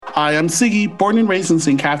I am Siggy, born and raised in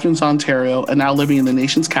St. Catharines, Ontario, and now living in the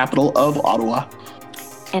nation's capital of Ottawa.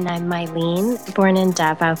 And I'm Mailyne, born in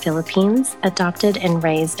Davao, Philippines, adopted and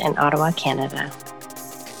raised in Ottawa, Canada.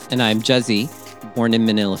 And I'm Juzzy, born in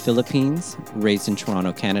Manila, Philippines, raised in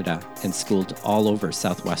Toronto, Canada, and schooled all over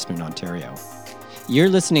southwestern Ontario. You're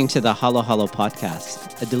listening to the Halo Halo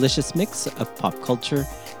podcast, a delicious mix of pop culture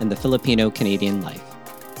and the Filipino-Canadian life.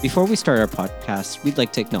 Before we start our podcast, we'd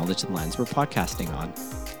like to acknowledge the lands we're podcasting on.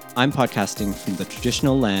 I'm podcasting from the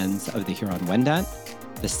traditional lands of the Huron-Wendat,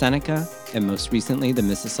 the Seneca, and most recently the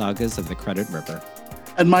Mississaugas of the Credit River.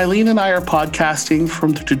 And Mailyne and I are podcasting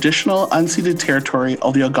from the traditional unceded territory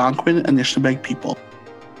of the Algonquin and Anishinaabe people.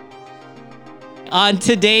 On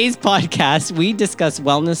today's podcast, we discuss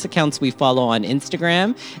wellness accounts we follow on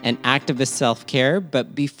Instagram and activist self-care.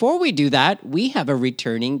 But before we do that, we have a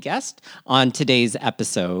returning guest on today's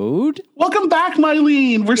episode. Welcome back,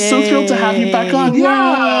 Mailyne. We're so thrilled to have you back on. Yay.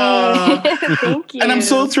 Yeah. Thank you. And I'm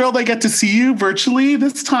so thrilled I get to see you virtually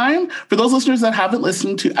this time. For those listeners that haven't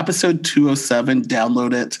listened to episode 207,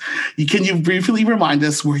 download it. Can you briefly remind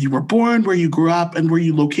us where you were born, where you grew up, and where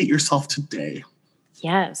you locate yourself today?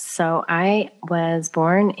 Yes. So I was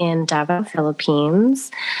born in Davao, Philippines.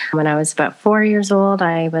 When I was about 4 years old,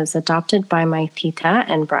 I was adopted by my tita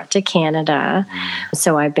and brought to Canada.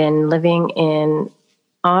 So I've been living in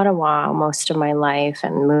Ottawa most of my life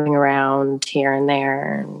and moving around here and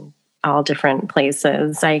there, and all different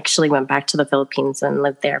places. I actually went back to the Philippines and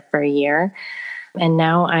lived there for a year. And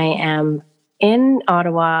now I am in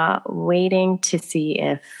Ottawa, waiting to see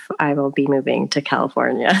if I will be moving to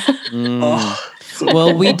California.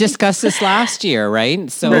 Well, we discussed this last year,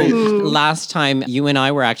 right? So last time you and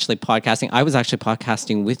I were actually podcasting, I was actually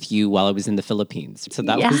podcasting with you while I was in the Philippines. So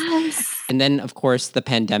that was, and then of course the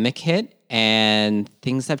pandemic hit and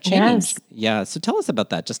things have changed. Yeah. So tell us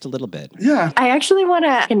about that just a little bit. Yeah. I actually want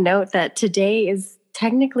to note that today is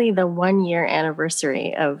technically the 1 year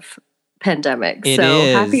anniversary of pandemic. It so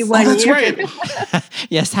is. happy 1 That's year. right.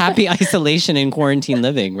 Yes, happy isolation and quarantine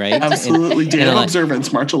living, right? Absolutely. Day of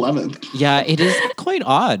observance, March 11th. Yeah, it is quite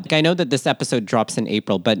odd. I know that this episode drops in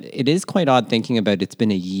April, but it is quite odd thinking about it's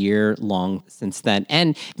been a year long since then,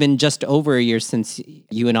 and been just over a year since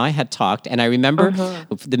you and I had talked. And I remember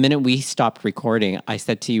the minute we stopped recording, I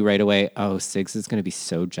said to you right away, "Oh, Sigs is going to be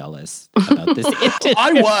so jealous about this."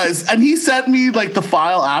 I was, and he sent me like the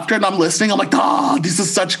file after, and I'm listening. I'm like, "Oh, this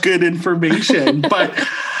is such good information." But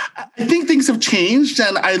I think things have changed,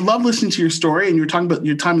 and I love listening to your story. And you were talking about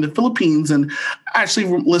your time in the Philippines, and actually,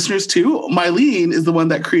 listeners too. Mailyne is the one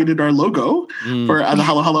that created our logo for the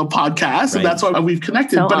Halo Halo podcast, and that's why we've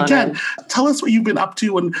connected. So but honored. again, tell us what you've been up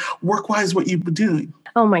to and work-wise, what you've been doing.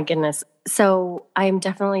 Oh my goodness. So I'm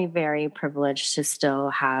definitely very privileged to still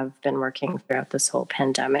have been working throughout this whole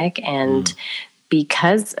pandemic. And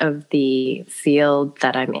because of the field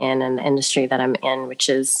that I'm in and the industry that I'm in, which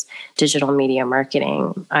is digital media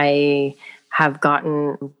marketing, I have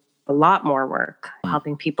gotten a lot more work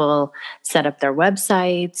helping people set up their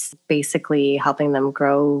websites, basically helping them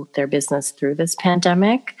grow their business through this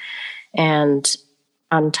pandemic. And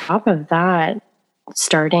on top of that,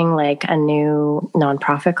 starting like a new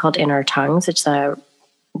nonprofit called In Our Tongues. It's a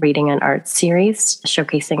reading and art series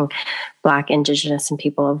showcasing Black, Indigenous, and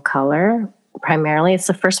people of color. Primarily, it's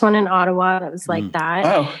the first one in Ottawa that was like that.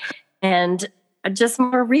 Wow. And just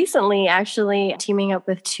more recently, actually teaming up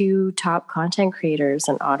with two top content creators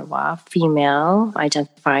in Ottawa, female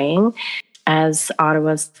identifying, as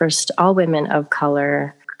Ottawa's first all women of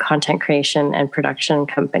color content creation and production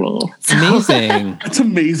company. So, Amazing. That's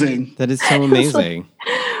amazing. That is so amazing.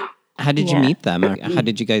 How did you meet them? How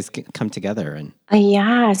did you guys come together?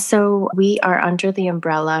 And so we are under the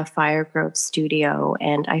umbrella Fire Grove Studio,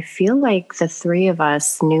 and I feel like the three of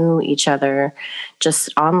us knew each other just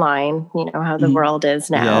online. You know how the world is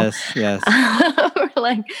now. Yes. We're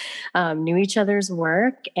like knew each other's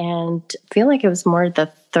work, and feel like it was more the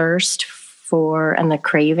thirst for and the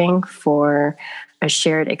craving for a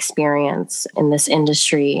shared experience in this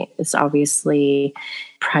industry. Is obviously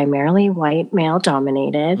primarily white, male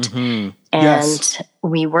dominated. And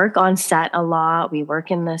we work on set a lot. We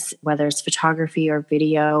work in this, whether it's photography or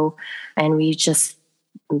video, and we just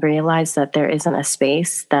realize that there isn't a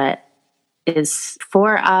space that is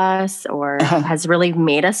for us or has really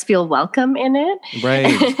made us feel welcome in it.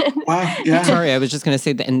 Right. Wow. Yeah. Sorry, I was just going to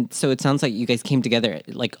say that. And so it sounds like you guys came together,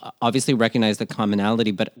 like obviously recognize the commonality,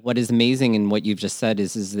 but what is amazing in what you've just said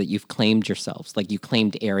is that you've claimed yourselves, like you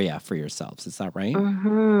claimed area for yourselves. Is that right?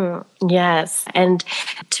 Yes. And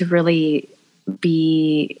to really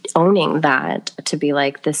be owning that, to be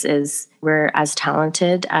like, we're as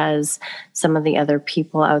talented as some of the other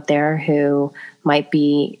people out there who might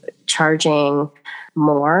be charging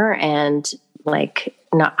more and like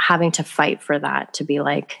not having to fight for that, to be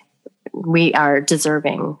like, we are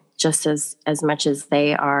deserving just as much as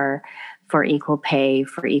they are for equal pay,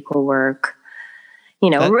 for equal work.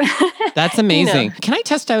 That's amazing. Can I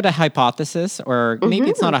test out a hypothesis? Or maybe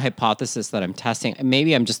it's not a hypothesis that I'm testing.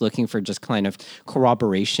 Maybe I'm just looking for just kind of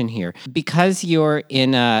corroboration here. Because you're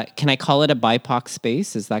in can I call it a BIPOC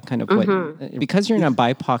space? Is that kind of what, because you're in a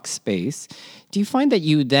BIPOC space, do you find that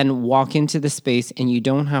you then walk into the space and you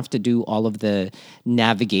don't have to do all of the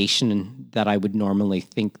navigation that I would normally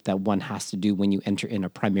think that one has to do when you enter in a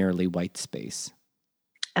primarily white space?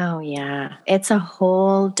 Oh, yeah. It's a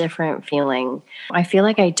whole different feeling. I feel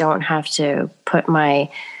like I don't have to put my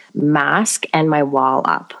mask and my wall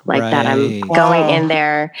up like that. I'm going in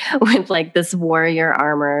there with like this warrior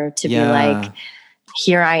armor to be like,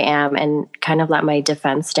 here I am, and kind of let my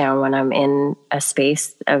defense down when I'm in a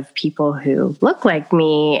space of people who look like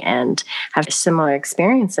me and have similar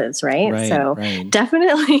experiences, right? So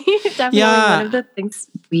definitely one of the things,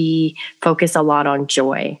 we focus a lot on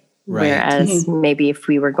joy. Right. Whereas maybe if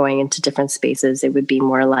we were going into different spaces, it would be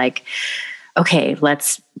more like, okay,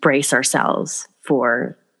 let's brace ourselves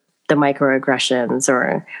for the microaggressions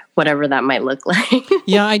or whatever that might look like.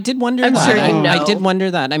 Yeah, I did wonder I'm that. sure you know. I did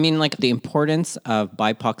wonder that. I mean, like the importance of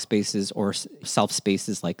BIPOC spaces or self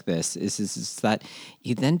spaces like this is that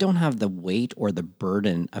you then don't have the weight or the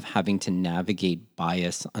burden of having to navigate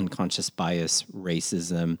bias, unconscious bias,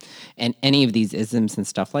 racism, and any of these isms and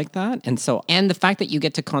stuff like that. And the fact that you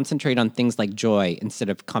get to concentrate on things like joy instead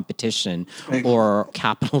of competition or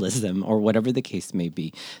capitalism or whatever the case may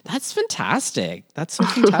be. That's fantastic. That's so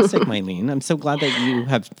fantastic, Mailyne. I'm so glad that you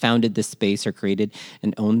have founded this space or created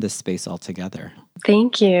and owned this space altogether.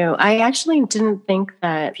 Thank you. I actually didn't think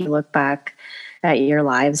that if you look back at your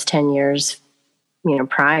lives 10 years,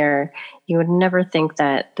 prior, you would never think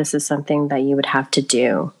that this is something that you would have to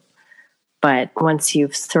do. But once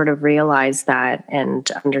you've sort of realized that and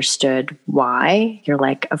understood why, you're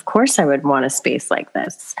like, of course I would want a space like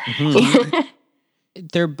this.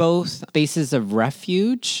 They're both spaces of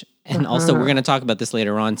refuge. And also, we're going to talk about this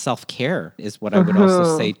later on. Self-care is what I would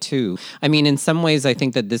also say, too. I mean, in some ways, I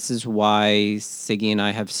think that this is why Siggy and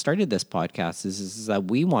I have started this podcast, is that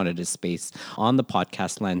we wanted a space on the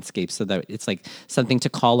podcast landscape so that it's like something to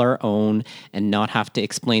call our own and not have to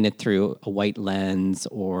explain it through a white lens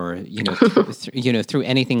or, through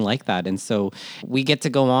anything like that. And so we get to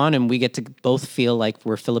go on and we get to both feel like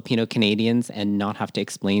we're Filipino Canadians and not have to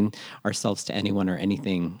explain ourselves to anyone or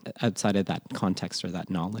anything outside of that context or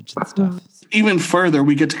that knowledge and stuff. Even further,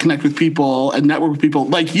 we get to connect with people and network with people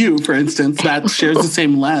like you, for instance, that shares the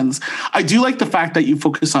same lens. I do like the fact that you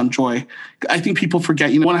focus on joy. I think people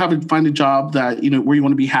forget, you want to find a job that, where you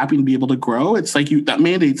want to be happy and be able to grow. It's like that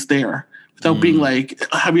mandate's there without being like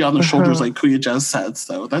heavy on the shoulders, like Kuya Jez said.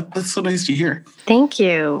 So that's so nice to hear. Thank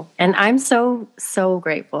you. And I'm so, so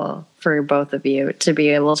grateful for both of you to be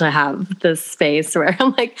able to have this space where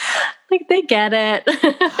I'm like they get it.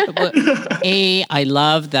 A, I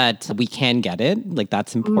love that we can get it. Like,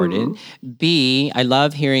 that's important. B, I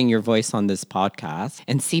love hearing your voice on this podcast.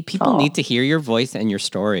 And C, people need to hear your voice and your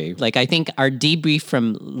story. Like, I think our debrief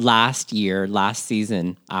from last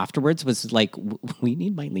season afterwards was like, we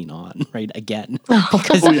need Mailyne on, right? Again.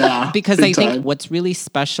 Because I think what's really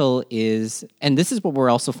special is, and this is what we're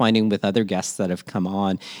also finding with other guests that have come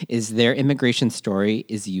on, is their immigration story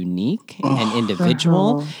is unique and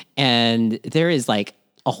individual. And there is like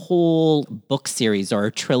a whole book series or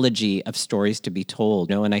a trilogy of stories to be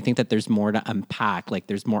told, and I think that there's more to unpack. Like,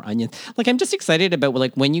 there's more onions. Like, I'm just excited about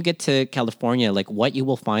like when you get to California, like what you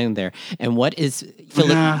will find there and what is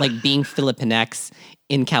like being Filipinx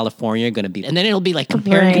in California going to be. And then it'll be like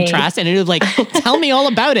compare and contrast, and it'll like, tell me all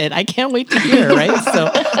about it. I can't wait to hear, right?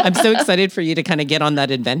 So I'm so excited for you to kind of get on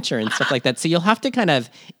that adventure and stuff like that. So you'll have to kind of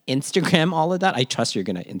Instagram all of that. I trust you're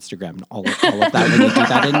going to Instagram all of that when you do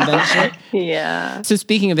that adventure. Yeah. So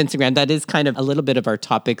speaking of Instagram, that is kind of a little bit of our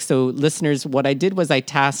topic. So listeners, what I did was I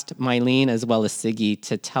tasked Mailyne as well as Siggy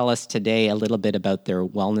to tell us today a little bit about their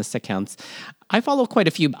wellness accounts. I follow quite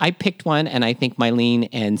a few. I picked one, and I think Mailyne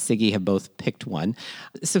and Siggy have both picked one.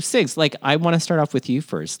 So Sigs, like, I want to start off with you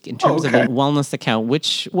first. In terms of a wellness account,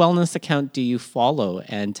 which wellness account do you follow?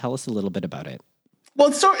 And tell us a little bit about it. Well,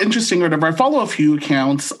 it's so interesting, whatever. I follow a few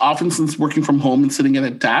accounts, often since working from home and sitting at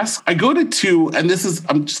a desk. I go to two, and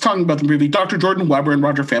I'm just talking about them briefly, Dr. Jordan Weber and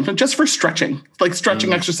Roger Frampton, just for stretching, like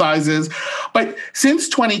stretching exercises. But since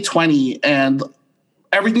 2020 and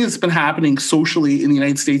everything that's been happening socially in the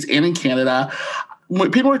United States and in Canada,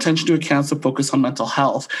 pay more attention to accounts that focus on mental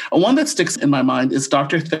health. And one that sticks in my mind is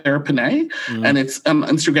Dr. Therapene, and it's on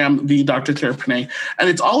Instagram, the Dr. Therapene. And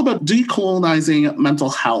it's all about decolonizing mental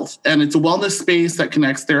health. And it's a wellness space that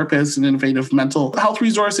connects therapists and innovative mental health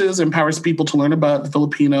resources, empowers people to learn about the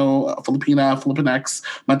Filipinx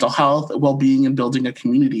mental health, well-being, and building a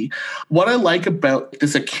community. What I like about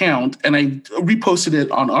this account, and I reposted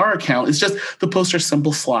it on our account, is just the posts are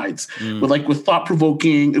simple slides with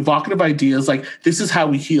thought-provoking, evocative ideas like, this is how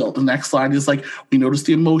we heal. The next slide is like, we notice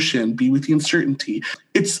the emotion, be with the uncertainty.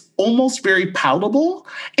 It's almost very palatable,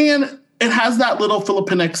 and it has that little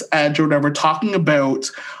Filipinx edge or whatever, talking about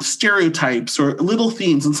stereotypes or little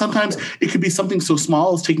themes. And sometimes it could be something so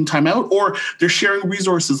small as taking time out, or they're sharing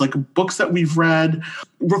resources like books that we've read,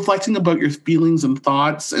 reflecting about your feelings and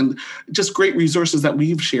thoughts, and just great resources that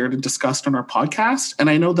we've shared and discussed on our podcast. And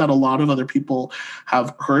I know that a lot of other people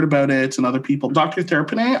have heard about it, and other people. Dr.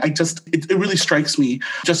 Therapene, it really strikes me,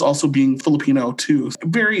 just also being Filipino too.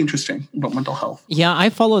 Very interesting about mental health. Yeah,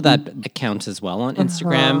 I follow that account as well on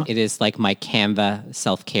Instagram. It is like my Canva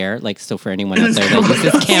self-care. Like, so for anyone out there that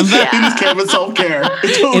uses Canva. It is Canva self-care.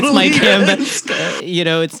 It's my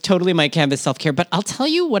Canva, it's totally my Canva self-care. But I'll tell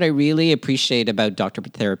you what I really appreciate about Dr.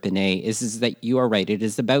 Therapene is that you are right. It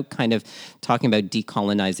is about kind of talking about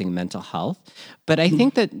decolonizing mental health. But I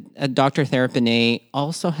think that Dr. Therapene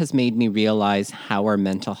also has made me realize how our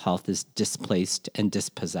mental health is displaced and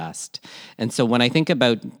dispossessed. And so when I think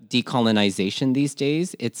about decolonization these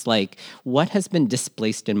days, it's like, what has been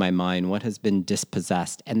displaced in my mind? What has been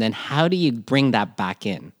dispossessed? And then how do you bring that back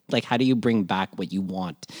in? Like, how do you bring back what you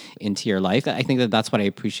want into your life? I think that that's what I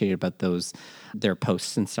appreciate about their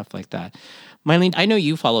posts and stuff like that. Mailyne, I know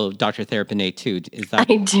you follow Dr. Therapene too. Is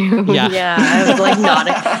that? I do. Yeah. I was like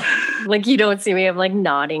nodding. Like, you don't see me. I'm like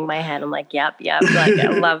nodding my head. I'm like, yep. Like,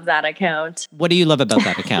 I love that account. What do you love about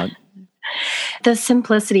that account? The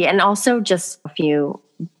simplicity. And also just if you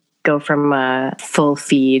go from a full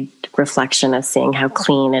feed reflection of seeing how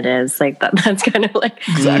clean it is, like that's kind of like,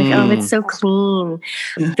 it's so clean.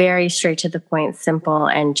 Very straight to the point, simple,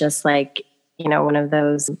 and just like, one of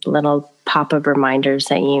those little pop-up reminders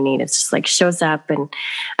that you need. It's just like shows up, and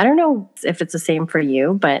I don't know if it's the same for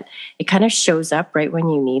you, but it kind of shows up right when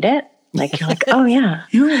you need it. Like, you're like, oh yeah.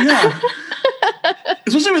 Yeah.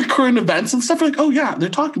 Especially with current events and stuff, you're like, oh yeah, they're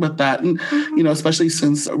talking about that. And, especially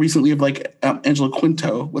since recently of like Angela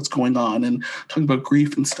Quinto, what's going on, and talking about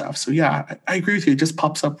grief and stuff. So yeah, I agree with you. It just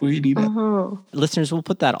pops up where you need it. Listeners, we'll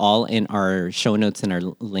put that all in our show notes and our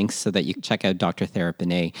links so that you can check out Dr.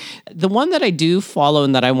 Therapene. The one that I do follow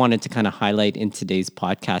and that I wanted to kind of highlight in today's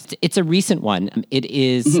podcast, it's a recent one. It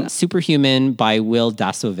is Superhuman by Will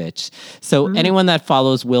Dasovich. So anyone that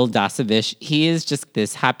follows Will Dasovich, he is just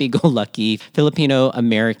this happy-go-lucky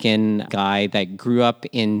Filipino-American guy that grew up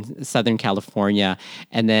in Southern California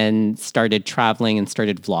and then started traveling and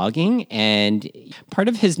started vlogging. And part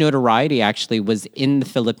of his notoriety actually was in the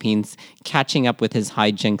Philippines, catching up with his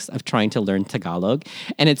hijinks of trying to learn Tagalog.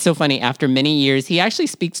 And it's so funny, after many years, he actually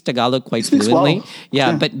speaks Tagalog quite fluently. Well.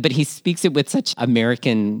 Yeah, but he speaks it with such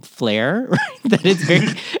American flair, right? That it's very,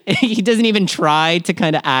 he doesn't even try to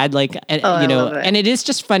kind of add like, and it is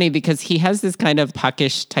just funny because he has this kind of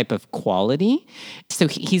puckish type of quality. So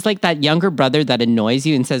he's like that younger brother that annoys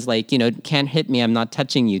you and says like, can't hit me, I'm not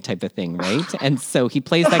touching you type of thing, right? And so he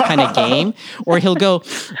plays that kind of game. Or he'll go,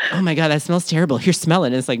 oh my God, that smells terrible. Here, smell it.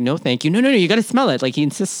 And it's like, no, thank you. No, you got to smell it. Like, he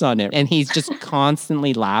insists on it. And he's just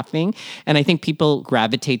constantly laughing. And I think people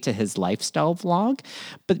gravitate to his lifestyle vlog.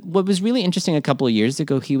 But what was really interesting, a couple of years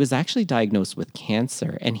ago, he was actually diagnosed with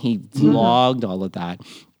cancer, and he vlogged all of that.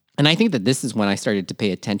 And I think that this is when I started to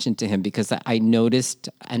pay attention to him, because I noticed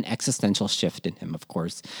an existential shift in him, of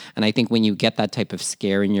course. And I think when you get that type of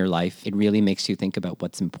scare in your life, it really makes you think about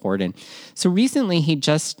what's important. So recently, he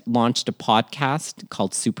just launched a podcast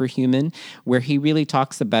called Superhuman, where he really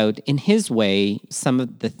talks about, in his way, some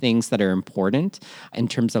of the things that are important in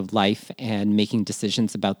terms of life and making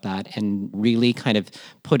decisions about that, and really kind of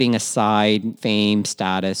putting aside fame,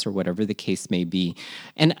 status, or whatever the case may be.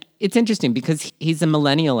 And it's interesting because he's a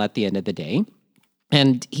millennial at the end of the day,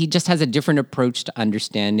 and he just has a different approach to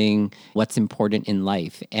understanding what's important in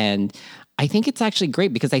life. And I think it's actually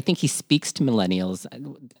great because I think he speaks to millennials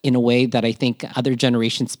in a way that I think other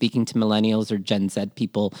generations speaking to millennials or Gen Z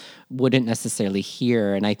people wouldn't necessarily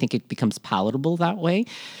hear. And I think it becomes palatable that way.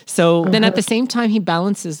 So then at the same time, he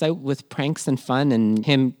balances out with pranks and fun, and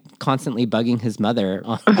him constantly bugging his mother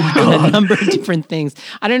on a number of different things.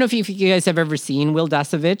 I don't know if you guys have ever seen Will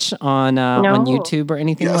Dasovich on YouTube or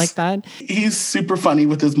anything like that. He's super funny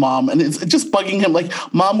with his mom, and it's just bugging him like,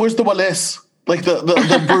 Mom, where's the walis? like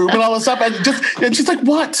the broom and all this stuff. And she's like,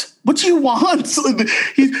 what do you want?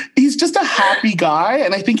 He's just a happy guy.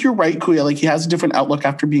 And I think you're right, Kuya. Like, he has a different outlook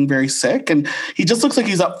after being very sick, and he just looks like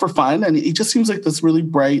he's up for fun. And he just seems like this really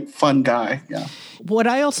bright, fun guy. Yeah. What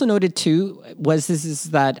I also noted too was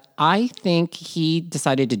is that I think he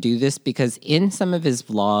decided to do this because in some of his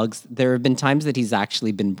vlogs, there have been times that he's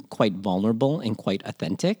actually been quite vulnerable and quite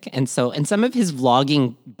authentic. And some of his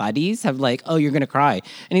vlogging buddies have like, oh, you're going to cry.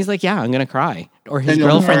 And he's like, yeah, I'm going to cry. Or his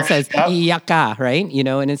girlfriend says, yaka, right?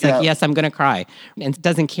 And it's like, yes, I'm going to cry. And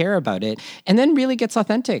doesn't care about it. And then really gets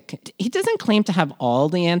authentic. He doesn't claim to have all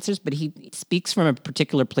the answers, but he speaks from a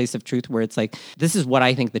particular place of truth where it's like, this is what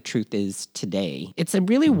I think the truth is today. It's a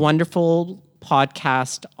really wonderful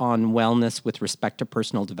podcast on wellness with respect to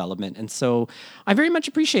personal development. And so I very much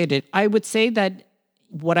appreciate it. I would say that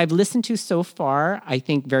what I've listened to so far, I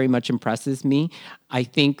think very much impresses me. I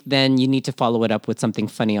think then you need to follow it up with something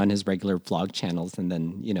funny on his regular vlog channels, and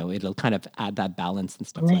then, it'll kind of add that balance and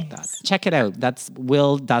stuff like that. Check it out. That's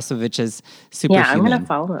Will Dasovich's Superhuman. Yeah, I'm going to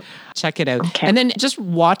follow it. Check it out. Okay. And then just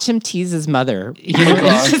watch him tease his mother.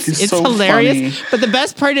 It's so hilarious. Funny. But the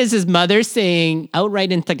best part is his mother saying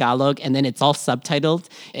outright in Tagalog, and then it's all subtitled.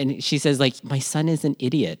 And she says, like, my son is an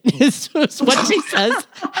idiot. It's what she says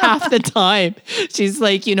half the time. She's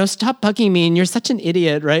like, stop bugging me, and you're such an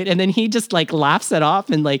idiot, right? And then he just like laughs it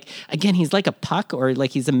off, and like, again, he's like a puck, or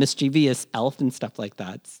like he's a mischievous elf and stuff like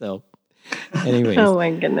that. So anyways. Oh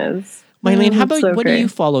my goodness. Mailyne, how about what do you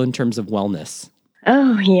follow in terms of wellness?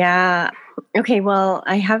 Oh yeah. Okay, well,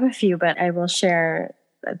 I have a few, but I will share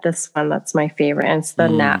this one that's my favorite, and it's the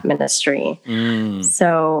Nap Ministry.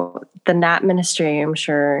 So the Nap Ministry, I'm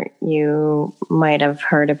sure you might have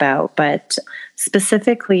heard about, but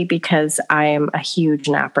specifically because I am a huge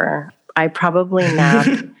napper. I probably nap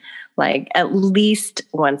like at least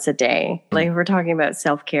once a day. Like, if we're talking about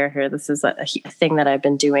self-care here, this is a thing that I've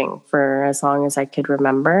been doing for as long as I could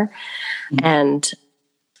remember. And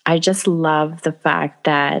I just love the fact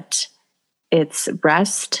that it's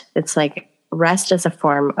rest. It's like rest as a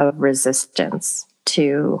form of resistance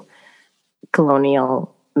to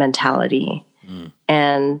colonial mentality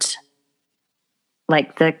and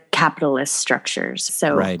like the capitalist structures.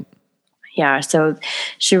 So, yeah, so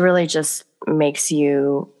she really just makes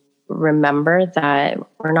you remember that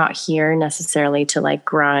we're not here necessarily to like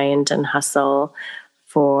grind and hustle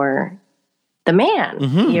for the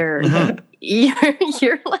man. You're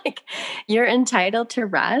like, you're entitled to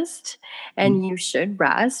rest, and you should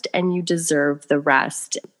rest, and you deserve the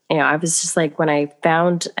rest. I was just like, when I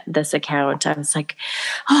found this account, I was like,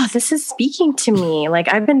 oh, this is speaking to me.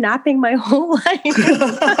 Like, I've been napping my whole life.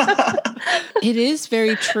 It is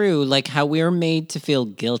very true. Like how we're made to feel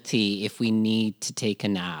guilty if we need to take a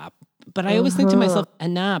nap. But I always think to myself, a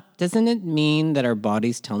nap, doesn't it mean that our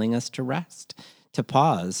body's telling us to rest, to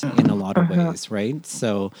pause in a lot of ways, right?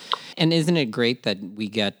 So, and isn't it great that we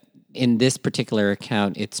get, in this particular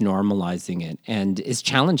account, it's normalizing it and is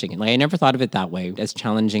challenging it. Like, I never thought of it that way, as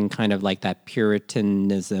challenging kind of like that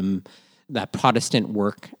Puritanism, that Protestant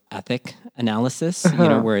work ethic analysis,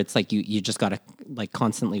 where it's like you just got to like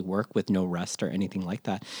constantly work with no rest or anything like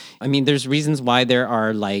that. I mean, there's reasons why there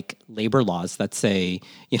are like labor laws that say,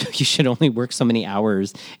 you should only work so many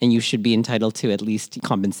hours and you should be entitled to at least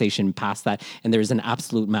compensation past that. And there's an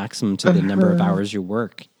absolute maximum to the number of hours you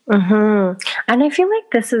work. And I feel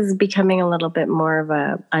like this is becoming a little bit more of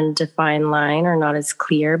a undefined line, or not as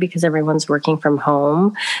clear, because everyone's working from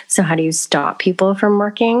home. So how do you stop people from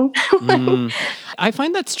working? I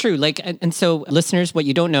find that's true. Like, and so listeners, what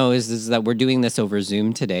you don't know is that we're doing this over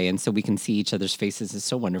Zoom today. And so we can see each other's faces. It's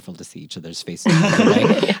so wonderful to see each other's faces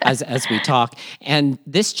today as we talk. And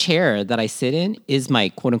this chair that I sit in is my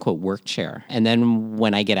quote unquote work chair. And then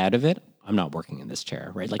when I get out of it, I'm not working in this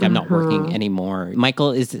chair, right? Like, I'm not working anymore.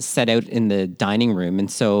 Michael is set out in the dining room. And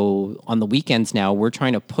so on the weekends now, we're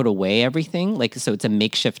trying to put away everything. Like, so it's a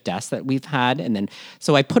makeshift desk that we've had. And then,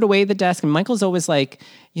 so I put away the desk, and Michael's always like,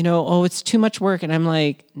 oh, it's too much work. And I'm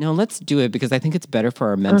like, no, let's do it, because I think it's better for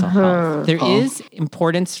our mental health. There is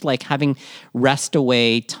importance to like having rest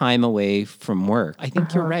away, time away from work. I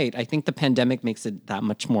think you're right. I think the pandemic makes it that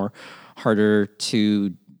much more harder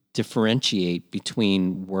to differentiate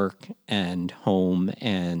between work and home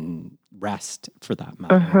and rest, for that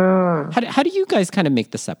matter. How do you guys kind of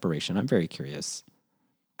make the separation? I'm very curious.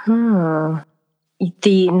 The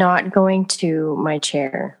not going to my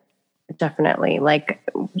chair, definitely. Like,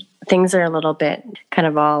 things are a little bit kind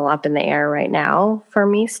of all up in the air right now for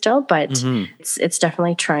me still, but it's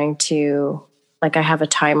definitely trying to, like, I have a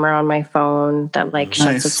timer on my phone that like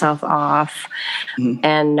shuts itself off,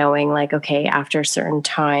 and knowing like, okay, after a certain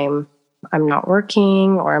time, I'm not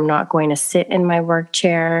working or I'm not going to sit in my work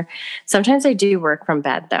chair. Sometimes I do work from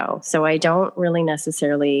bed though. So I don't really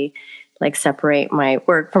necessarily like separate my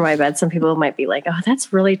work from my bed. Some people might be like, oh,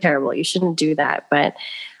 that's really terrible. You shouldn't do that. But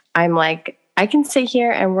I'm like, I can sit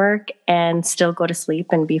here and work and still go to sleep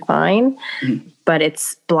and be fine. Mm-hmm. But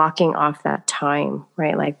it's blocking off that time,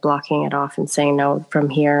 right? Like blocking it off and saying, no, from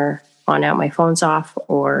here on out, my phone's off,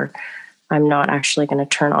 or I'm not actually going to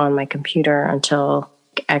turn on my computer until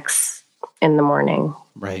X in the morning.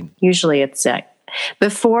 Right. Usually it's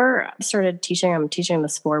before I started teaching, I'm teaching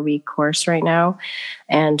this 4-week course right now.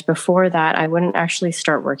 And before that, I wouldn't actually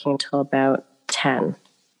start working until about 10.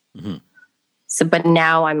 Mm-hmm. So, but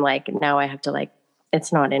now I'm like, now I have to like,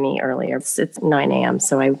 it's not any earlier. It's 9 a.m.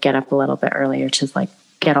 So I get up a little bit earlier to like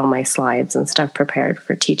get all my slides and stuff prepared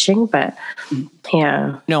for teaching. But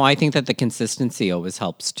yeah. No, I think that the consistency always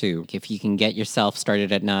helps too. If you can get yourself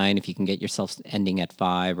started at 9, if you can get yourself ending at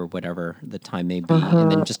 5 or whatever the time may be, and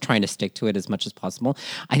then just trying to stick to it as much as possible.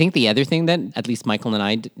 I think the other thing that at least Michael and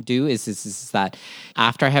I do is that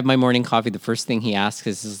after I have my morning coffee, the first thing he asks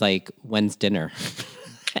is like, when's dinner?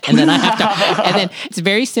 And then I have to, and then it's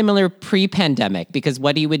very similar pre-pandemic, because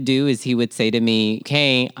what he would do is he would say to me,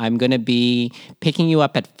 okay, I'm going to be picking you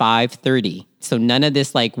up at 5:30. So none of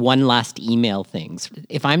this like one last email things.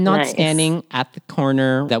 If I'm not standing at the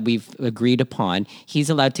corner that we've agreed upon, he's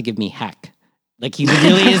allowed to give me heck. Like he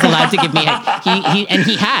really is allowed to give me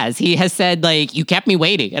heck. He has said like, you kept me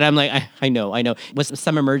waiting. And I'm like, I know. Was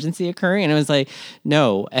some emergency occurring? And I was like,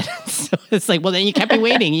 no. And so it's like, well, then you kept me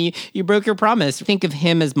waiting. You broke your promise. Think of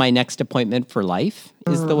him as my next appointment for life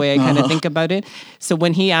is the way I kind of think about it. So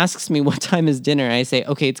when he asks me what time is dinner, I say,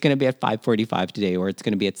 okay, it's going to be at 5:45 today, or it's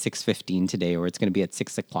going to be at 6:15 today, or it's going to be at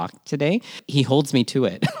 6 o'clock today. He holds me to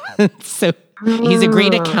it. So he's a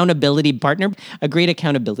great accountability partner, a great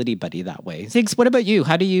accountability buddy that way. Sigs, what about you?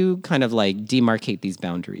 How do you kind of like demarcate these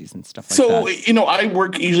boundaries and stuff like that? So, I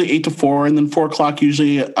work usually 8 to 4, and then 4 o'clock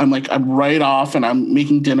usually I'm right off and I'm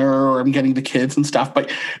making dinner or I'm getting the kids and stuff.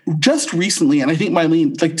 But just recently, and I think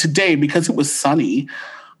Mailyne, like today, because it was sunny,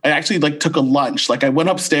 I actually like took a lunch. Like I went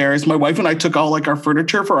upstairs, my wife and I took all like our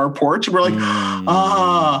furniture for our porch, and we're like, and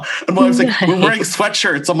my wife's like, we're wearing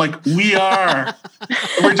sweatshirts. I'm like, we are.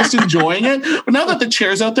 We're just enjoying it. But now that the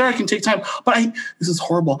chair's out there, I can take time. But this is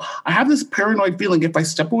horrible. I have this paranoid feeling if I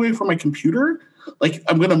step away from my computer, like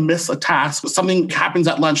I'm going to miss a task. Something happens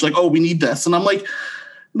at lunch, like, oh, we need this. And I'm like,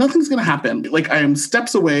 nothing's going to happen. Like I am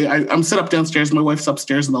steps away. I'm set up downstairs. My wife's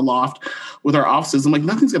upstairs in the loft with our offices. I'm like,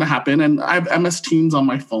 nothing's going to happen. And I have MS Teams on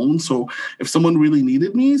my phone. So if someone really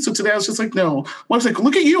needed me. So today I was just like, no. My wife's like,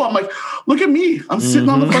 look at you. I'm like, look at me. I'm sitting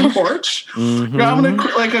on the front porch, having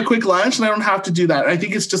a quick lunch, and I don't have to do that. I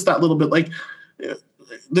think it's just that little bit like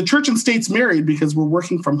the church and state's married because we're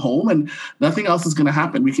working from home and nothing else is going to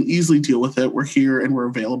happen. We can easily deal with it. We're here and we're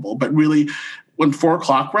available. But really, when 4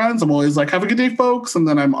 o'clock runs, I'm always like, have a good day, folks. And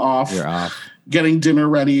then I'm off. You're off. Getting dinner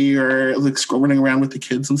ready or like running around with the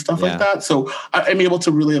kids and stuff like that. So I'm able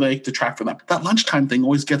to really like detract from that. That lunchtime thing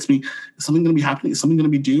always gets me, is something going to be happening? Is something going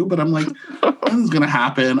to be due? But I'm like, nothing's going to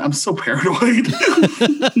happen. I'm so paranoid.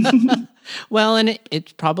 Well, and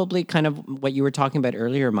it's probably kind of what you were talking about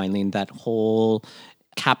earlier, Mailyne, that whole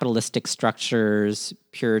capitalistic structures,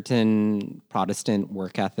 Puritan, Protestant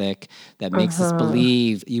work ethic that makes us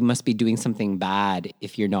believe you must be doing something bad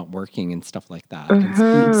if you're not working and stuff like that.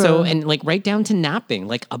 And like right down to napping,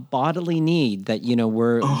 like a bodily need that,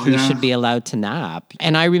 we should be allowed to nap.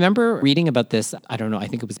 And I remember reading about this, I don't know, I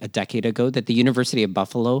think it was a decade ago, that the University of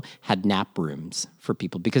Buffalo had nap rooms for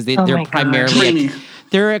people because they're primarily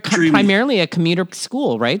primarily a commuter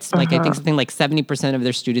school, right? So like I think something like 70% of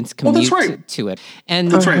their students commute to it.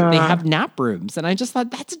 And they have nap rooms. And I just thought,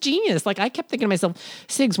 that's genius. Like I kept thinking to myself,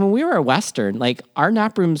 Sigs, when we were at Western, like our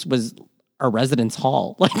nap rooms was our residence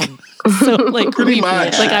hall. Like, so like pretty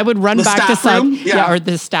much. Like I would run back to or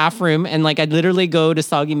the staff room, and like I'd literally go to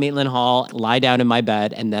Soggy Maitland Hall, lie down in my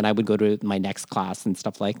bed, and then I would go to my next class and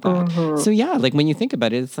stuff like that. So yeah, like when you think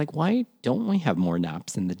about it, it's like, why don't we have more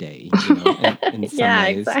naps in the day? In some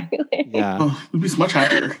ways. Exactly. Yeah. We'd be much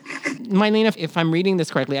happier. Mailyne, if I'm reading this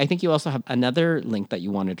correctly, I think you also have another link that you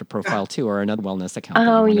wanted to profile too, or another wellness account.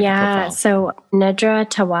 Oh yeah. So Nedra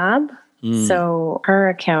Tawab. So her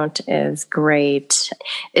account is great.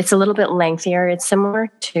 It's a little bit lengthier. It's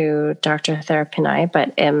similar to Dr. Therapinai,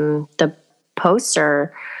 but the posts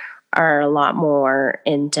are a lot more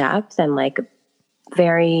in depth and like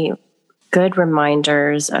very good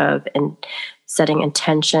reminders of setting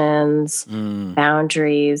intentions,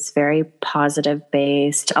 boundaries, very positive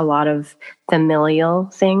based, a lot of familial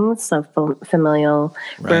things, so familial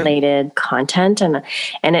related content. And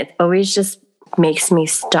it always just makes me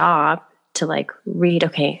stop to like read,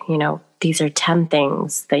 okay, these are 10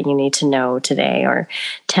 things that you need to know today, or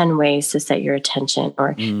 10 ways to set your attention,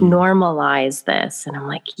 or normalize this. And I'm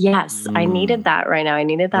like, yes, I needed that right now. I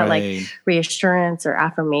needed that like reassurance or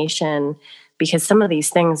affirmation, because some of these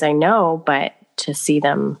things I know, but to see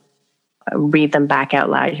them, read them back out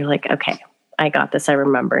loud, you're like, okay, I got this. I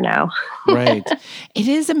remember now. Right. It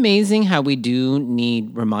is amazing how we do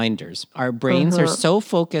need reminders. Our brains are so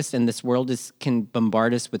focused, and this world can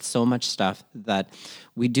bombard us with so much stuff that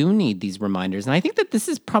we do need these reminders. And I think that this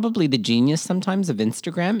is probably the genius sometimes of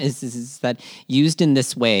Instagram is that used in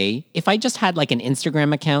this way. If I just had like an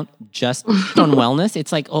Instagram account just on wellness,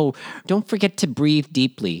 it's like, oh, don't forget to breathe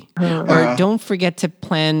deeply, or don't forget to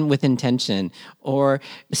plan with intention, or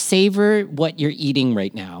savor what you're eating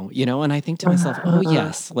right now, And I think to myself, oh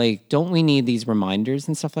yes, like, don't we need these reminders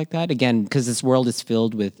and stuff like that? Again, because this world is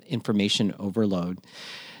filled with information overload.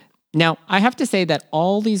 Now, I have to say that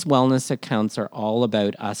all these wellness accounts are all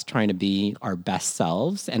about us trying to be our best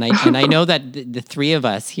selves. And I know that the three of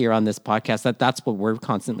us here on this podcast, that's what we're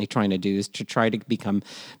constantly trying to do, is to try to become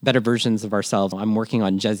better versions of ourselves. I'm working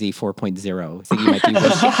on Jezzy 4.0. So you might be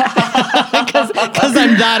because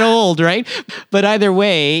I'm that old, right? But either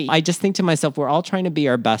way, I just think to myself, we're all trying to be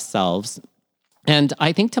our best selves. And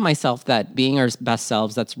I think to myself that being our best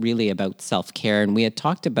selves, that's really about self-care. And we had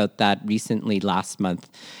talked about that recently last month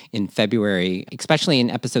in February, especially in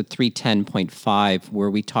episode 310.5, where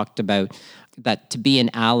we talked about that to be an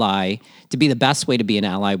ally, to be the best way to be an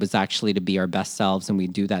ally was actually to be our best selves. And we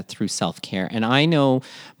do that through self-care. And I know,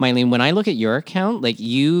 Mailyne, when I look at your account, like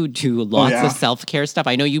you do lots of self-care stuff.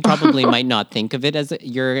 I know you probably might not think of it as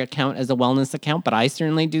your account as a wellness account, but I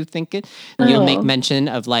certainly do think it. You'll make mention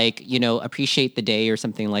of like, appreciate the day or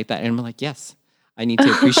something like that. And I'm like, yes, I need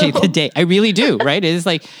to appreciate the day. I really do, right? It is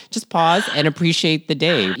like, just pause and appreciate the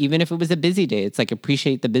day. Even if it was a busy day, it's like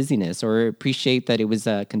appreciate the busyness, or appreciate that it was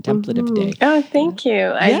a contemplative day. Oh, thank you.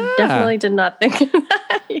 Yeah. I definitely did not think of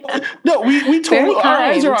that. Yeah. No, we totally, our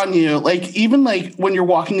eyes are on you. Like, even like when you're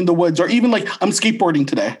walking in the woods, or even like I'm skateboarding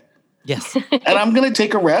today. Yes. And I'm going to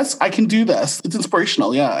take a risk. I can do this. It's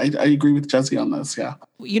inspirational. Yeah, I agree with Jezzy on this. Yeah.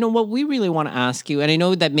 What we really want to ask you, and I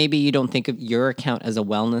know that maybe you don't think of your account as a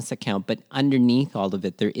wellness account, but underneath all of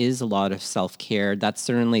it, there is a lot of self-care. That's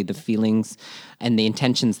certainly the feelings and the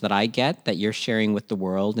intentions that I get that you're sharing with the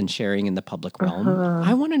world and sharing in the public realm.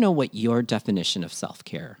 I want to know what your definition of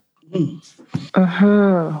self-care. Thank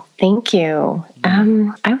you.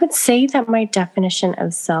 I would say that my definition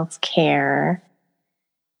of self-care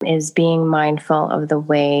is being mindful of the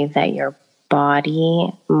way that your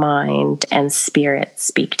body, mind, and spirit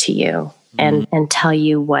speak to you and tell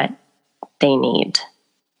you what they need.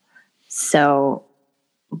 So,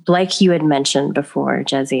 like you had mentioned before,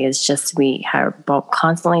 Jezzy, is just we are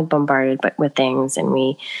constantly bombarded with things, and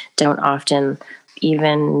we don't often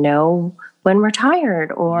even know when we're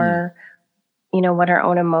tired or what our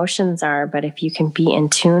own emotions are. But if you can be in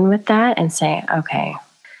tune with that and say, okay,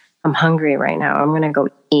 I'm hungry right now, I'm going to go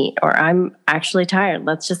eat, or I'm actually tired,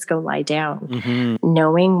 let's just go lie down.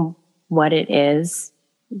 Knowing what it is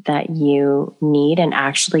that you need and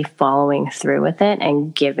actually following through with it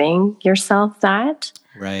and giving yourself that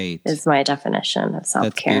is my definition of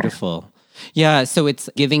self-care. That's beautiful. Yeah, so it's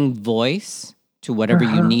giving voice to whatever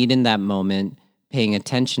you need in that moment, paying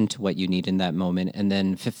attention to what you need in that moment, and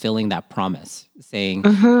then fulfilling that promise, saying,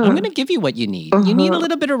 I'm going to give you what you need. You need a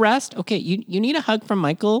little bit of rest. Okay, you need a hug from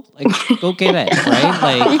Michael? Like, go get it, right?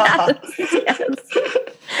 Like, yes.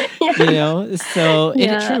 So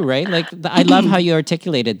it's true, right? Like, I love how you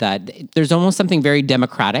articulated that. There's almost something very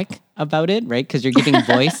democratic about it, right? Because you're giving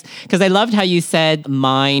voice. Because I loved how you said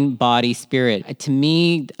mind, body, spirit. To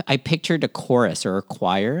me, I pictured a chorus or a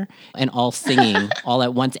choir and all singing all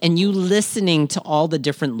at once, and you listening to all the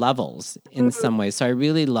different levels in some way. So I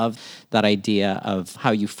really love that idea of how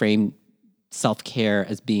you frame self-care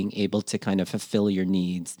as being able to kind of fulfill your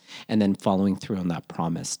needs and then following through on that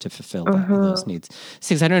promise to fulfill those needs.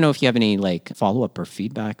 Six, I don't know if you have any like follow-up or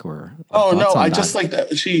feedback or Oh, no, I that. just like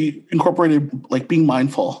that she incorporated like being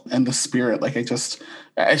mindful and the spirit. Like she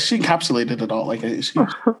encapsulated it all. Like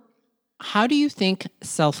How do you think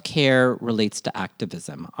self-care relates to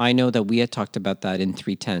activism? I know that we had talked about that in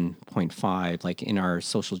 310.5, like in our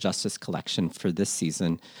social justice collection for this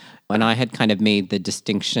season. And I had kind of made the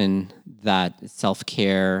distinction that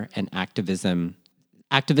self-care and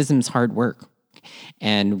activism's hard work.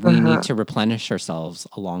 And we need to replenish ourselves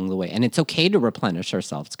along the way. And it's okay to replenish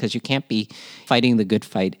ourselves because you can't be fighting the good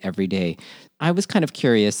fight every day. I was kind of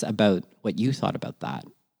curious about what you thought about that.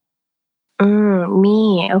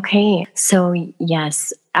 Me. Okay. So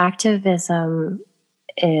yes, activism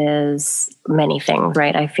is many things,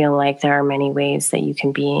 right? I feel like there are many ways that you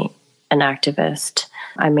can be an activist.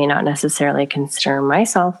 I may not necessarily consider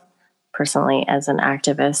myself personally as an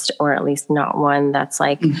activist, or at least not one that's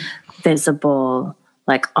like visible,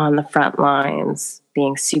 like on the front lines,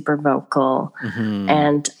 being super vocal.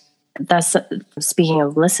 And that's, speaking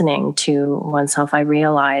of listening to oneself, I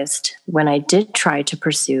realized when I did try to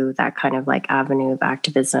pursue that kind of like avenue of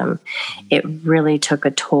activism, it really took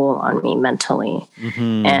a toll on me mentally.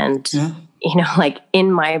 And, you know, like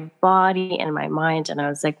in my body and my mind. And I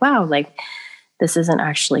was like, wow, like this isn't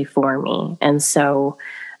actually for me. And so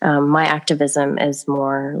my activism is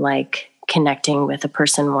more like connecting with a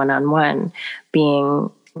person one-on-one, being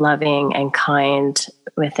loving and kind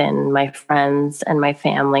within my friends and my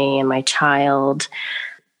family and my child,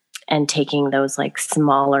 and taking those like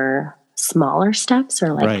smaller steps,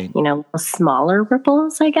 or like, you know, smaller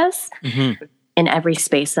ripples, I guess, in every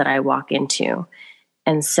space that I walk into.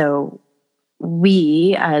 And so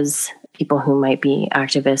we, as people who might be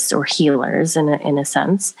activists or healers in a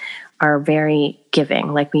sense, are very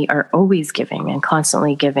giving. Like we are always giving and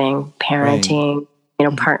constantly giving, parenting, you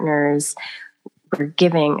know, partners. We're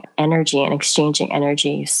giving energy and exchanging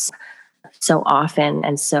energy so often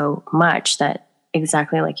and so much that,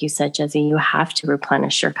 exactly like you said, Jesse, you have to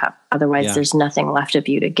replenish your cup. Otherwise, there's nothing left of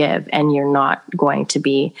you to give, and you're not going to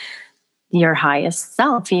be your highest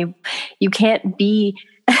self. You can't be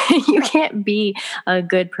you can't be a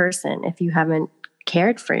good person if you haven't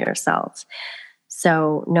cared for yourself.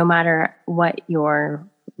 So no matter what your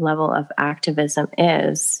level of activism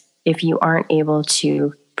is, if you aren't able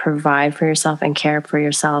to provide for yourself and care for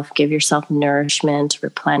yourself, give yourself nourishment,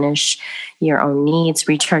 replenish your own needs,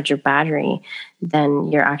 recharge your battery,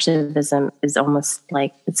 then your activism is almost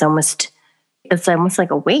like it's almost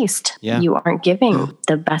like a waste. You aren't giving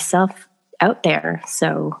the best self out there.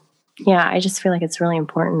 So yeah, I just feel like it's really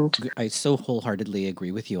important. I so wholeheartedly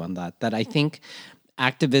agree with you on that I think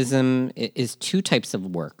activism is two types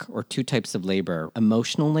of work or two types of labor: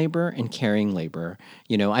 emotional labor and caring labor.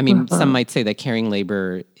 You know, I mean, some might say that caring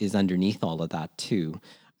labor is underneath all of that too.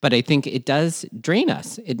 But I think it does drain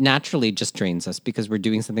us. It naturally just drains us because we're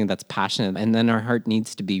doing something that's passionate, and then our heart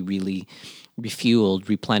needs to be really refueled,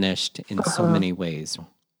 replenished in so many ways.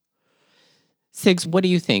 Sigs, what do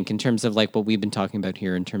you think in terms of like what we've been talking about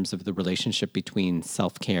here in terms of the relationship between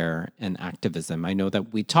self-care and activism? I know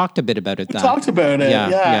that we talked a bit about it. We talked about it,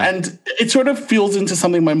 yeah. And it sort of feels into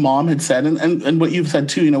something my mom had said, and what you've said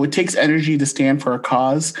too. You know, it takes energy to stand for a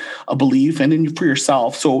cause, a belief, and for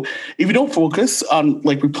yourself. So if you don't focus on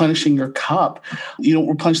like replenishing your cup, you don't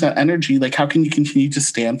replenish that energy, like how can you continue to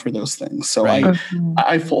stand for those things? So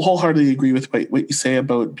I wholeheartedly agree with what you say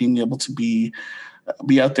about being able to be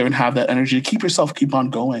out there and have that energy to keep on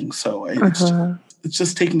going. So it's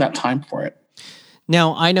just taking that time for it.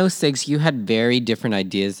 Now, I know, Sigs, you had very different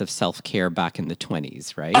ideas of self-care back in the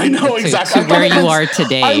 20s, right? I know, exactly. To where you are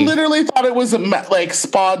today. I literally thought it was like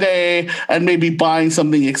spa day and maybe buying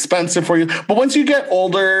something expensive for you. But once you get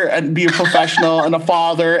older and be a professional and a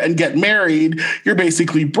father and get married, you're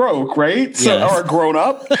basically broke, right? So, or grown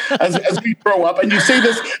up as we grow up. And you say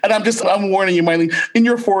this, and I'm warning you, Mailyne, in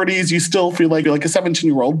your 40s, you still feel like you're like a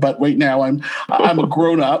 17-year-old. But right now, I'm a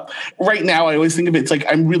grown up. Right now, I always think of it, it's like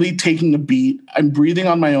I'm really taking a beat. I'm breathing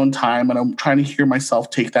on my own time, and I'm trying to hear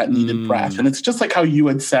myself take that needed breath. And it's just like how you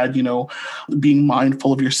had said, you know, being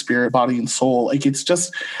mindful of your spirit, body, and soul. Like it's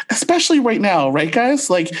just, especially right now, right, guys?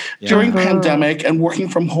 Like during pandemic and working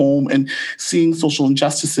from home and seeing social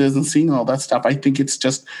injustices and seeing all that stuff, I think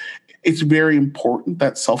it's very important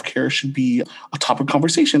that self-care should be a topic of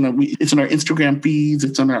conversation. And it's in our Instagram feeds,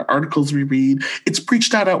 it's in our articles we read, it's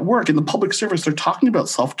preached out at work. In the public service, they're talking about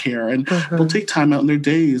self-care, and they'll take time out in their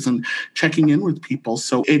days and checking in with people.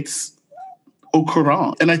 So it's au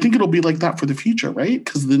courant. And I think it'll be like that for the future, right?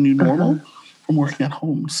 Because the new normal from working at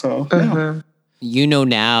home. So, yeah. You know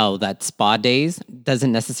now that spa days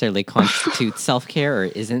doesn't necessarily constitute self-care or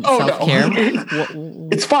isn't self-care. No.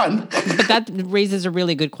 It's fun. But that raises a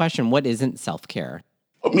really good question. What isn't self-care?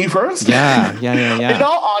 Me first? Yeah. In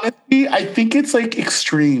all honesty, I think it's like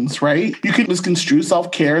extremes, right? You can misconstrue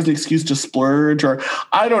self-care as an excuse to splurge, or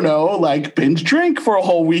I don't know, like binge drink for a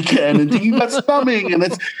whole weekend and thinking about stomach, and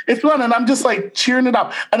it's fun, and I'm just like cheering it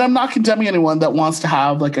up. And I'm not condemning anyone that wants to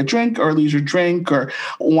have like a drink or a leisure drink or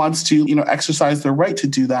wants to, you know, exercise their right to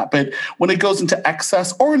do that. But when it goes into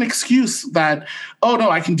excess or an excuse that, oh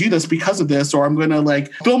no, I can do this because of this, or I'm going to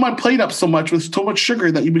like fill my plate up so much with so much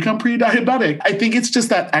sugar that you become pre-diabetic, I think it's just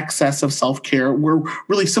that excess of self-care where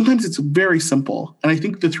really sometimes it's very simple. And I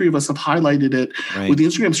think the three of us have highlighted it with the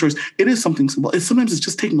Instagram stories. It is something simple. Sometimes it's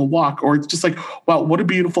just taking a walk, or it's just like, wow, what a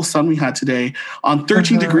beautiful sun we had today on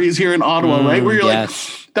 13 degrees here in Ottawa, right? Where you're like,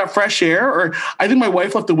 that fresh air. Or I think my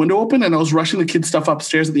wife left the window open and I was rushing the kids' stuff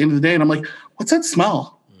upstairs at the end of the day. And I'm like, what's that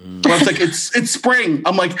smell? Well, it's like, it's spring.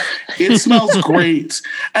 I'm like, it smells great.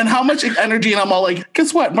 And how much energy, and I'm all like,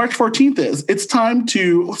 guess what? March 14th is. It's time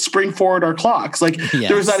to spring forward our clocks. Like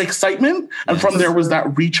there was that excitement. And from there was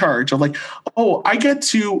that recharge of like, oh, I get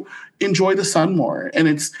to enjoy the sun more. And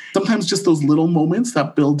it's sometimes just those little moments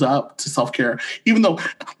that build up to self-care. Even though,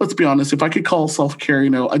 let's be honest, if I could call self-care,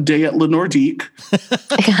 a day at Le Nordique,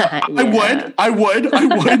 I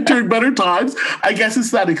would during better times. I guess it's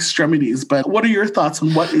that extremities. But what are your thoughts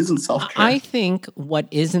on what isn't self-care? I think what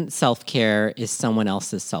isn't self-care is someone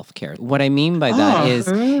else's self-care. What I mean by that is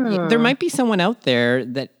there might be someone out there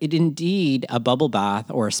that a bubble bath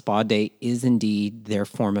or a spa day is indeed their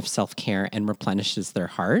form of self-care and replenishes their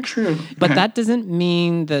heart. True. But that doesn't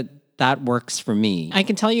mean that works for me. I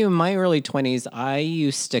can tell you in my early 20s, I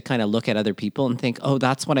used to kind of look at other people and think, oh,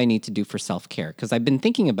 that's what I need to do for self-care. Because I've been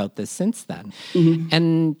thinking about this since then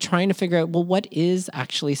and trying to figure out, well, what is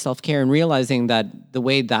actually self-care, and realizing that the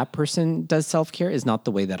way that person does self-care is not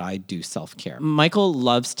the way that I do self-care. Michael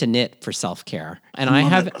loves to knit for self-care. And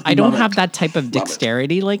I don't have that type of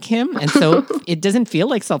dexterity like him. And so it doesn't feel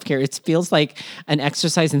like self-care. It feels like an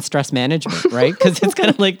exercise in stress management, right? Because it's kind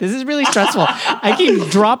of like, this is really stressful. I keep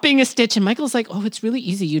dropping a stitch and Michael's like, oh, it's really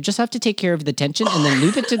easy. You just have to take care of the tension and then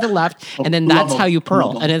move it to the left. And then that's how you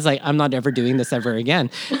purl. And it's like, I'm not ever doing this ever again.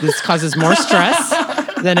 This causes more stress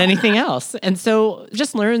than anything else. And so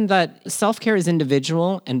just learn that self-care is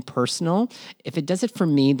individual and personal. If it does it for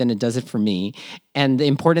me, then it does it for me. And the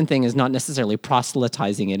important thing is not necessarily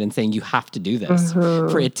proselytizing it and saying you have to do this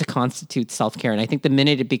for it to constitute self-care. And I think the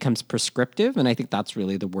minute it becomes prescriptive, and I think that's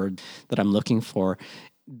really the word that I'm looking for,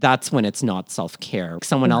 that's when it's not self-care. If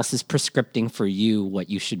someone else is prescripting for you what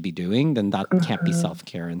you should be doing, then that can't be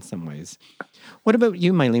self-care in some ways. What about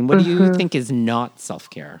you, Mailyne? What do you think is not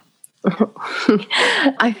self-care?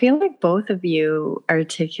 I feel like both of you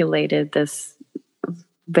articulated this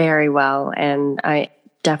very well, and I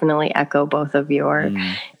definitely echo both of your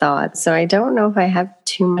thoughts. So I don't know if I have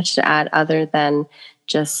too much to add other than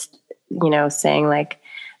just, saying like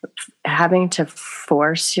having to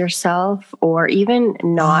force yourself or even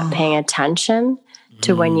not paying attention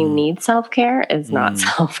to when you need self-care is not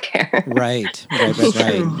self-care. Right.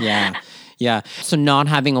 Yeah. So not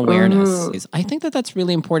having awareness is, I think that's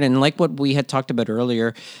really important. And like what we had talked about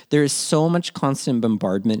earlier, there is so much constant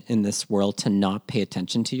bombardment in this world to not pay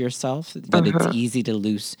attention to yourself that it's easy to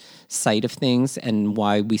lose sight of things, and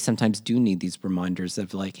why we sometimes do need these reminders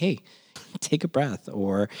of like, hey, take a breath,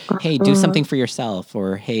 or hey, do something for yourself,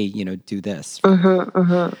 or hey, do this.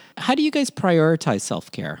 How do you guys prioritize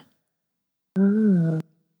self-care?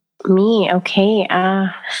 Me, okay.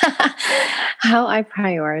 How I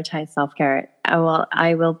prioritize self-care. Well,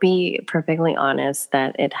 I will be perfectly honest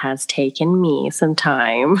that it has taken me some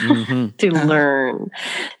time to learn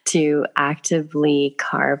to actively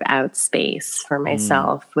carve out space for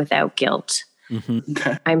myself without guilt.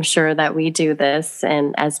 Okay. I'm sure that we do this,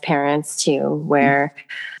 and as parents too, where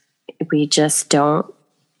we just don't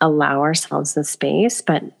allow ourselves the space.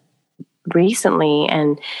 But recently,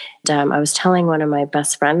 and I was telling one of my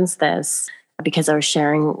best friends this because I was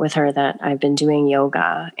sharing with her that I've been doing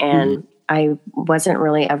yoga, and I wasn't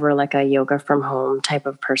really ever like a yoga from home type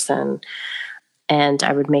of person. And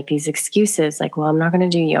I would make these excuses like, well, I'm not going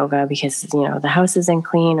to do yoga because, the house isn't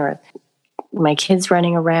clean, or my kids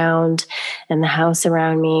running around in the house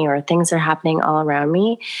around me, or things are happening all around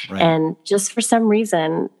me. Right. And just for some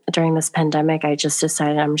reason during this pandemic, I just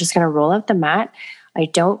decided I'm just going to roll out the mat. I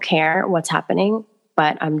don't care what's happening,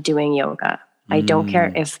 but I'm doing yoga. I don't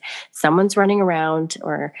care if someone's running around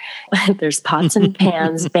or there's pots and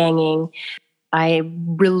pans banging. I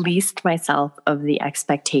released myself of the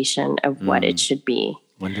expectation of what it should be.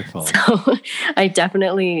 Wonderful. So I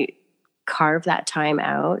definitely carve that time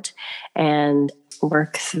out and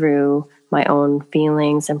work through my own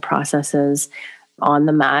feelings and processes on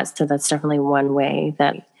the mat. So that's definitely one way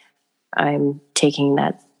that I'm taking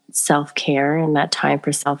that self-care and that time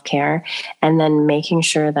for self-care, and then making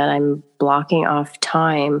sure that I'm blocking off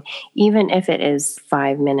time, even if it is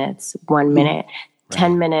 5 minutes, 1 minute,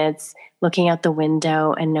 10 minutes, looking out the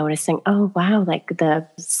window and noticing, oh, wow, like the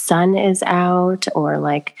sun is out, or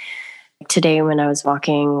like today when I was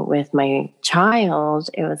walking with my child,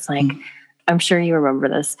 it was like I'm sure you remember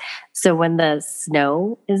this. So when the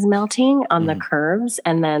snow is melting on the curbs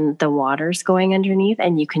and then the water's going underneath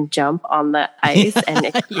and you can jump on the ice and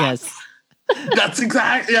it yes. That's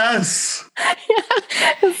yes.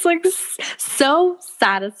 It's like so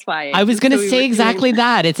satisfying. I was going to say exactly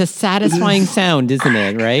that. It's a satisfying sound, isn't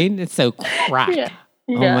it? Right? It's so crack. Yeah.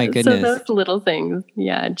 Oh my goodness. So those little things.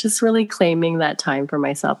 Yeah. Just really claiming that time for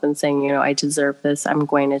myself and saying, you know, I deserve this. I'm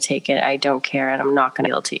going to take it. I don't care. And I'm not going to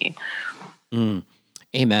be guilty.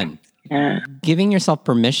 Amen. Yeah. Giving yourself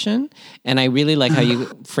permission. And I really like how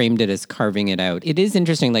you framed it as carving it out. It is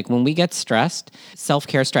interesting. Like when we get stressed,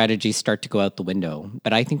 self-care strategies start to go out the window.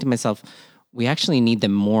 But I think to myself, we actually need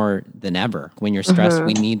them more than ever. When you're stressed,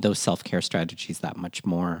 we need those self-care strategies that much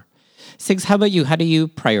more. Sigs, how about you? How do you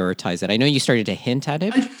prioritize it? I know you started to hint at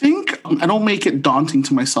it. I think I don't make it daunting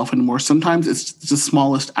to myself anymore. Sometimes it's the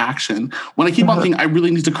smallest action. When I keep on thinking I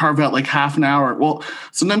really need to carve out like half an hour, well,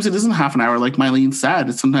 sometimes it isn't half an hour, like Mailyne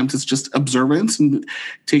said. Sometimes it's just observance and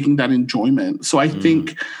taking that enjoyment. So I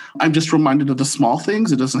think I'm just reminded of the small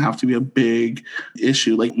things. It doesn't have to be a big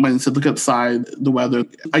issue. Like Mailyne said, look outside, the weather.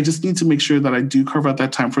 I just need to make sure that I do carve out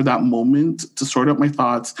that time for that moment to sort out my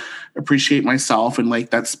thoughts, appreciate myself and like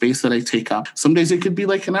that space that I take up. Some days it could be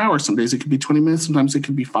like an hour. Some days it could be 20 minutes. Sometimes it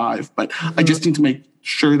could be 5. But I just need to make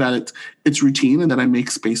sure that it's routine and that I make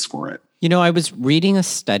space for it. You know, I was reading a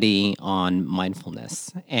study on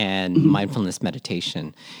mindfulness and mindfulness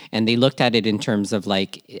meditation, and they looked at it in terms of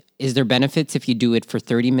like, is there benefits if you do it for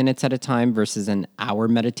 30 minutes at a time versus an hour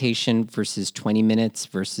meditation versus 20 minutes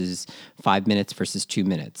versus 5 minutes versus 2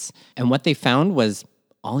 minutes? And what they found was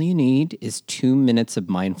all you need is 2 minutes of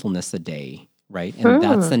mindfulness a day. Right. And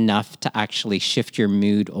that's enough to actually shift your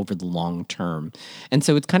mood over the long term. And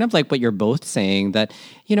so it's kind of like what you're both saying that,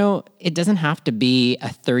 you know, it doesn't have to be a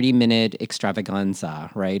 30-minute extravaganza,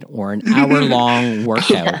 right? Or an hour-long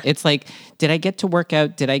workout. It's like, did I get to work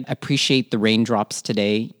out? Did I appreciate the raindrops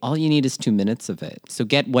today? All you need is 2 minutes of it. So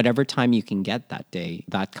get whatever time you can get that day.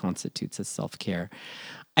 That constitutes as self-care.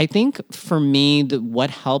 I think for me, what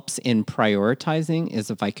helps in prioritizing is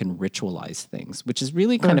if I can ritualize things, which is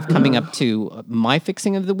really kind of coming up to my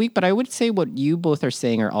fixing of the week. But I would say what you both are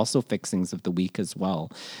saying are also fixings of the week as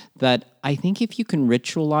well. That I think if you can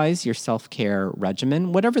ritualize your self-care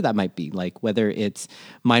regimen, whatever that might be, like whether it's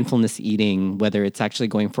mindfulness eating, whether it's actually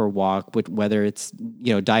going for a walk, whether it's,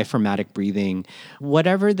 you know, diaphragmatic breathing,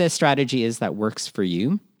 whatever the strategy is that works for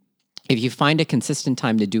you. If you find a consistent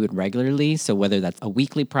time to do it regularly, so whether that's a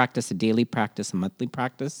weekly practice, a daily practice, a monthly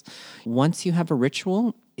practice, once you have a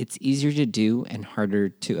ritual, it's easier to do and harder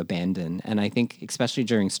to abandon. And I think especially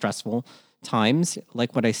during stressful times,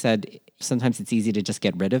 like what I said, sometimes it's easy to just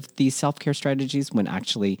get rid of these self-care strategies when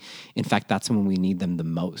actually, in fact, that's when we need them the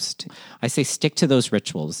most. I say stick to those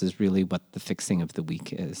rituals is really what the fixing of the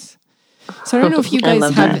week is. So I don't know if you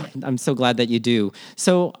guys have, I'm so glad that you do.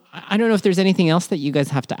 So I don't know if there's anything else that you guys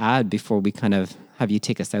have to add before we kind of have you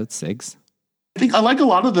take us out, Sigs. I think I like a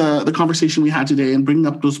lot of the conversation we had today and bringing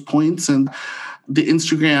up those points and the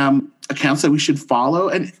Instagram accounts that we should follow.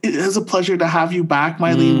 And it is a pleasure to have you back,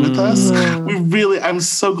 Mailyne, with us. I'm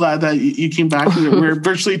so glad that you came back and we're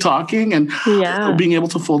virtually talking and being able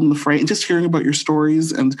to fold in the fray and just hearing about your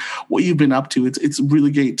stories and what you've been up to. It's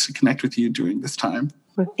really great to connect with you during this time.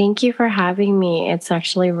 Well, thank you for having me. It's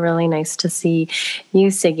actually really nice to see you,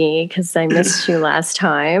 Siggy, because I missed you last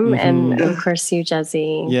time. And of course, you,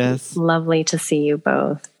 Jesse. Yes. Lovely to see you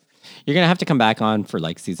both. You're going to have to come back on for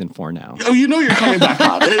like season 4 now. Oh, you know you're coming back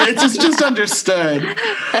on. It's just understood.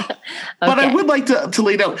 But I would like to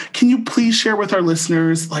lay it out. Can you please share with our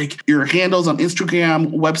listeners like your handles on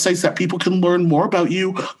Instagram, websites that people can learn more about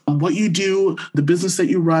you, what you do, the business that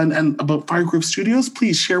you run, and about Firegrove Studios?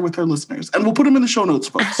 Please share with our listeners. And we'll put them in the show notes,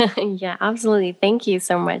 folks. Yeah, absolutely. Thank you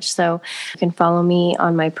so much. So you can follow me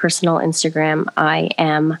on my personal Instagram. I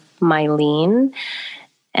am Mailyne.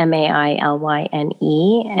 Mailyne.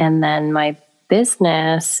 And then my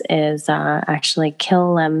business is actually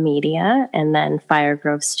Kill Lem Media and then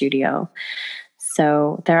Firegrove Studio.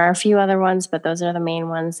 So there are a few other ones, but those are the main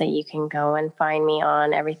ones that you can go and find me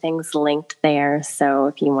on. Everything's linked there. So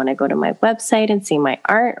if you want to go to my website and see my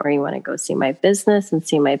art, or you want to go see my business and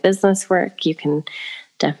see my business work, you can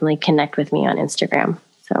definitely connect with me on Instagram.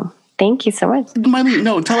 So thank you so much. Mailyne,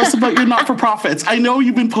 no, tell us about your not-for-profits. I know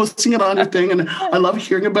you've been posting it on your thing, and I love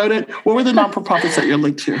hearing about it. What were the not-for-profits that you're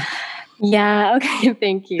linked to? Yeah, okay,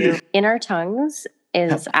 thank you. In Our Tongues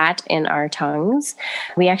is at In Our Tongues.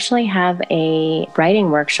 We actually have a writing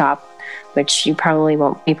workshop, which you probably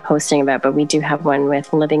won't be posting about, but we do have one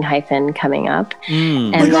with Living Hyphen coming up.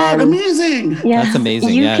 And oh my God, amazing. Yeah, that's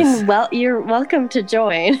amazing, you're welcome to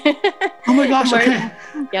join. Oh my gosh, okay.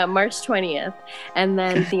 Yeah, March 20th. And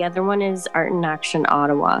then the other one is Art in Action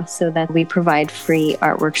Ottawa, so that we provide free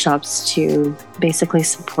art workshops to basically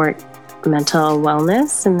support mental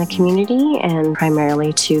wellness in the community and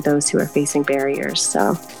primarily to those who are facing barriers.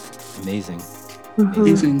 So Amazing.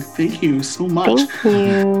 Amazing. Thank you so much. Thank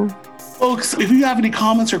you. Folks, if you have any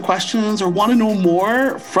comments or questions or want to know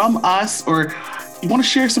more from us, or you want to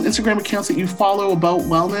share some Instagram accounts that you follow about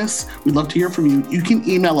wellness, we'd love to hear from you. You can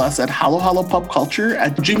email us at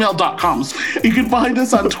hallowhallowpopculture@gmail.com. You can find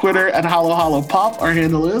us on Twitter at hallowhallowpop, our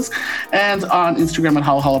handle is, and on Instagram at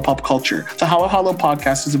hallowhallowpopculture. The Hallow Hallow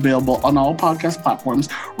podcast is available on all podcast platforms.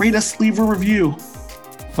 Rate us, leave a review.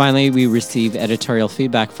 Finally, we receive editorial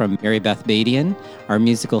feedback from Mary Beth Badian. Our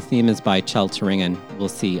musical theme is by Chel Turingen. We'll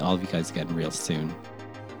see all of you guys again real soon.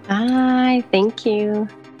 Bye. Thank you.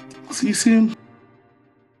 See you soon.